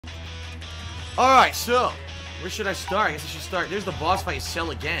Alright, so, where should I start? I guess I should start. There's the boss fight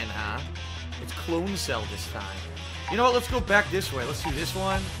cell again, huh? It's clone cell this time. You know what? Let's go back this way. Let's do this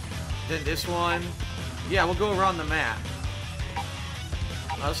one, then this one. Yeah, we'll go around the map.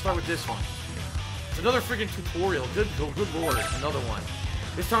 Let's start with this one. It's another freaking tutorial. Good lord. Another one.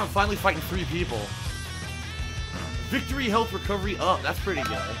 This time I'm finally fighting 3 people. Victory, health, recovery up. That's pretty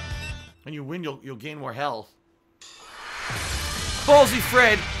good. When you win, you'll gain more health. Ballsy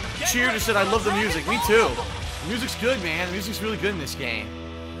Fred cheered and said, I love the music. Me too. The music's good, man. The music's really good in this game.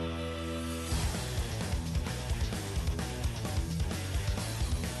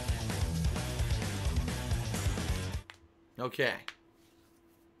 Okay.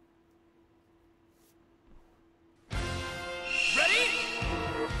 Ready?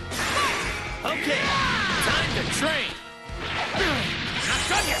 Okay, time to train. Not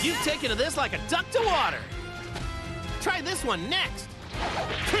done yet. You've taken to this like a duck to water. Try this one next.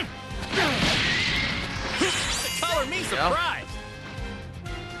 Color me surprised.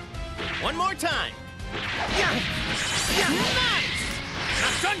 One more time. Nice.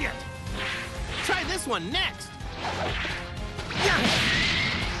 Not done yet. Try this one next.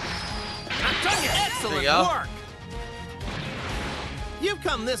 Not done yet. Excellent work. You've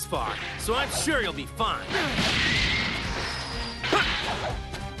come this far, so I'm sure you'll be fine.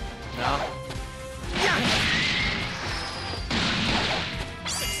 No.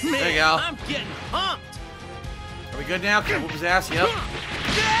 Man, there you go. I'm getting pumped. Are we good now? Can I whoop his ass? Yep.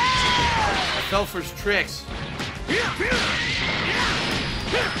 I fell for his tricks. That's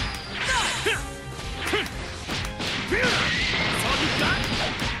all you got?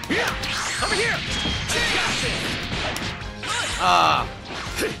 Over here. Got this. Ah.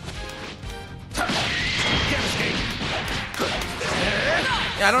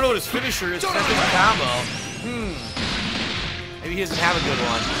 Yeah, I don't know what his finisher is. That's his combo. Maybe he doesn't have a good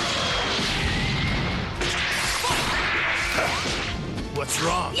one. What's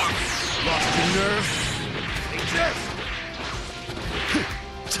wrong? Lost your nerve? Take this.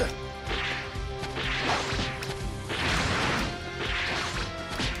 Let's go.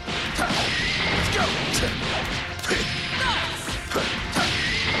 Let's go.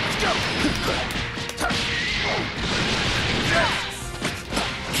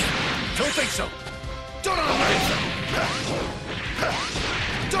 Don't think so. Don't think so.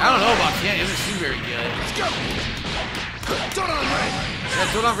 I don't know about Ken. It doesn't seem very good. Let's go. Yeah,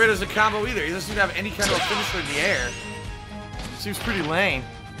 Dodon Red is a combo either. He doesn't seem to have any kind of a finisher in the air. Seems pretty lame.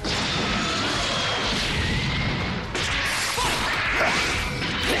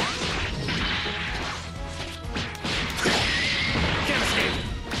 Can't escape.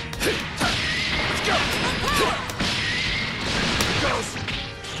 Let's go.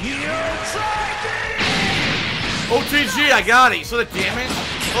 OTG, I got it. You saw the damage?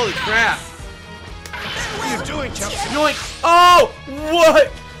 Holy crap. What are you doing, Chump? Yoink. Oh,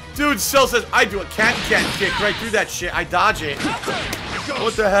 what? Dude, Cell says, I do a cat kick right through that shit. I dodge it.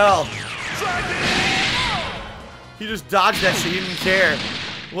 What the hell? He just dodged that shit. He didn't care.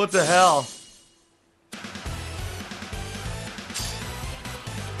 What the hell?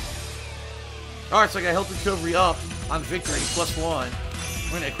 Alright, so I got health recovery up on victory, +1.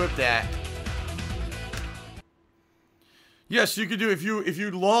 We're gonna equip that. Yes, you could do if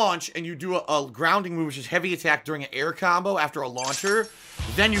you launch and you do a grounding move, which is heavy attack during an air combo after a launcher,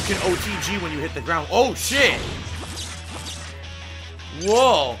 then you can OTG when you hit the ground. Oh shit!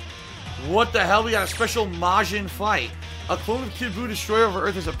 Whoa! What the hell? We got a special Majin fight. A clone of Kid Buu, destroyer of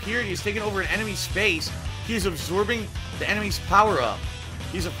Earth, has appeared. He has taken over an enemy space. He is absorbing the enemy's power-up.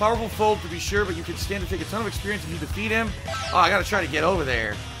 He's a powerful foe to be sure, but you can stand to take a ton of experience if you defeat him. Oh, I gotta try to get over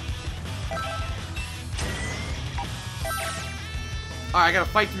there. Alright, I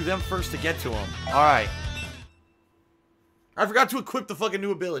gotta fight through them first to get to him. Alright. I forgot to equip the fucking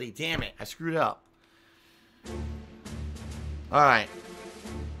new ability. Damn it. I screwed up. Alright.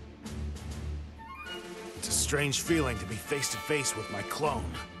 It's a strange feeling to be face to face with my clone.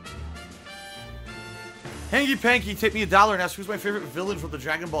 Hanky Panky, tip me $1 and ask who's my favorite villain from the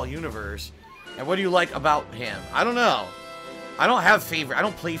Dragon Ball universe. And what do you like about him? I don't know. I don't have favorite. I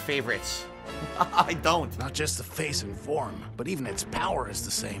don't play favorites. I don't. Not just the face and form, but even its power is the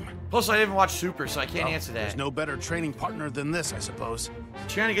same. Plus, I didn't watch Super, so I can't answer that. There's no better training partner than this, I suppose.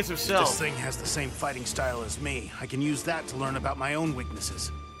 Trying against himself. This thing has the same fighting style as me. I can use that to learn about my own weaknesses.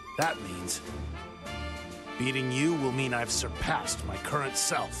 That means beating you will mean I've surpassed my current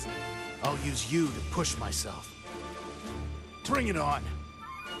self. I'll use you to push myself. Bring it on.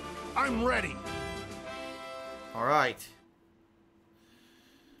 I'm ready. All right.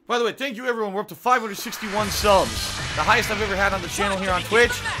 By the way, thank you everyone. We're up to 561 subs. The highest I've ever had on the channel here on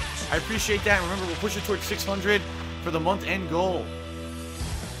Twitch. I appreciate that. And remember, we'll push it towards 600 for the month-end goal.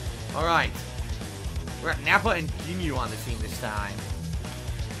 All right. We're at Nappa and Ginyu on the team this time.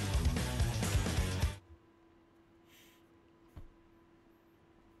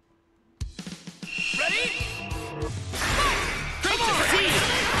 Ready? Great to see you!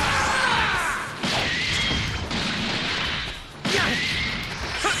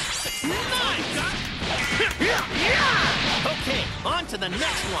 Okay, on to the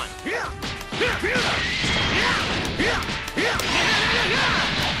next one.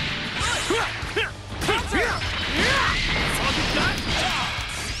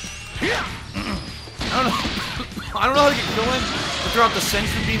 I don't know how to get going without the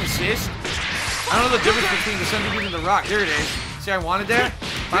Senzu Beam assist. I don't know the difference between the Senzu Beam and the rock. There it is. See, I wanted that.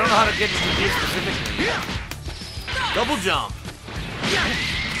 I don't know how to get to the specifically. Double jump.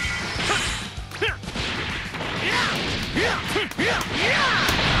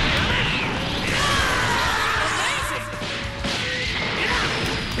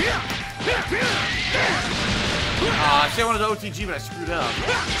 I said I wanted the OTG, but I screwed up.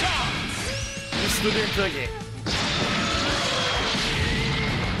 Just stood there and took it.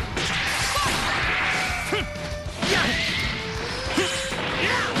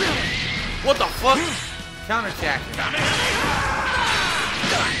 What the fuck? Counterattack.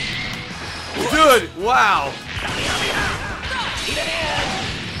 Dude, wow.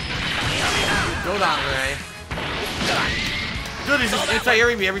 Godon Ray. Dude, he's just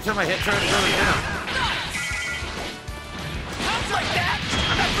anti-airing me every time I try to hit him. Comes like that?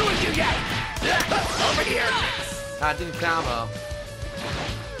 I'm not through with you yet. Over here. Ah, it didn't combo.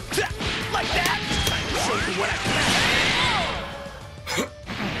 Like that? Time to show you what I can.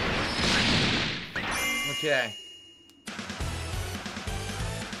 Okay.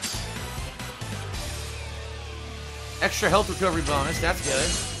 Extra health recovery bonus, that's good.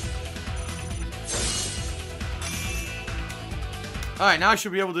 Alright, now I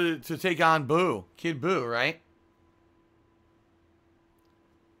should be able to take on Boo. Kid Boo, right?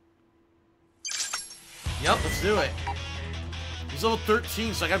 Yep, let's do it. He's level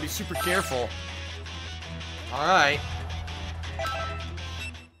 13, so I gotta be super careful. Alright.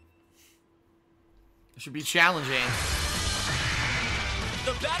 It should be challenging.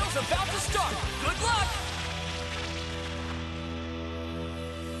 The battle's about to start. Good luck!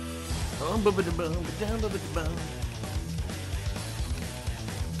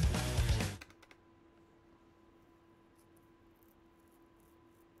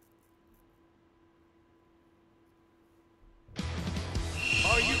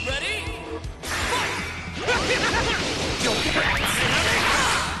 Are you ready?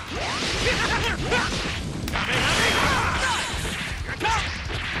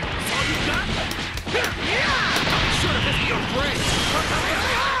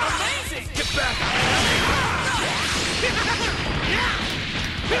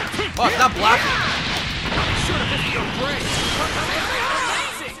 Oh, it's not blocking. Should have missed your brain.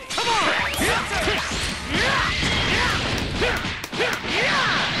 Amazing! Come on!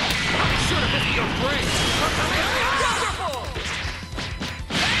 Should have missed your brain. Wonderful!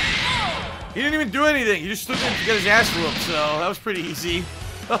 He didn't even do anything. He just stood there to get his ass whooped, so that was pretty easy.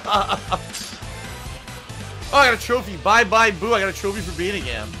 Oh, I got a trophy. Bye bye, Boo. I got a trophy for beating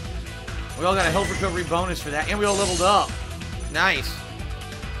him. We all got a health recovery bonus for that, and we all leveled up. Nice.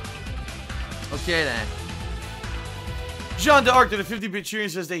 Okay, then. Jean d'Arc did a 50-bit cheering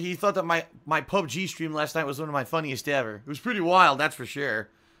says that he thought that my PUBG stream last night was one of my funniest ever. It was pretty wild, that's for sure.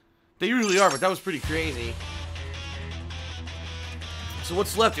 They usually are, but that was pretty crazy. So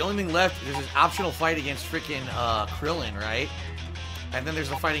what's left? The only thing left is this optional fight against freaking Krillin, right? And then there's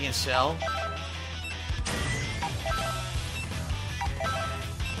the fight against Cell.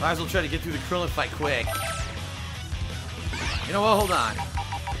 Might as well try to get through the Krillin fight quick. You know what? Hold on.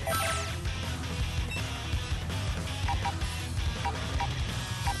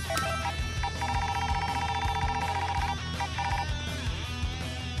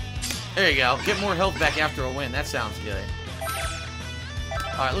 There you go. Get more health back after a win. That sounds good.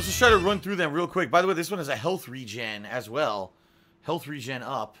 Alright, let's just try to run through them real quick. By the way, this one is a health regen as well. Health regen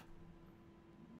up.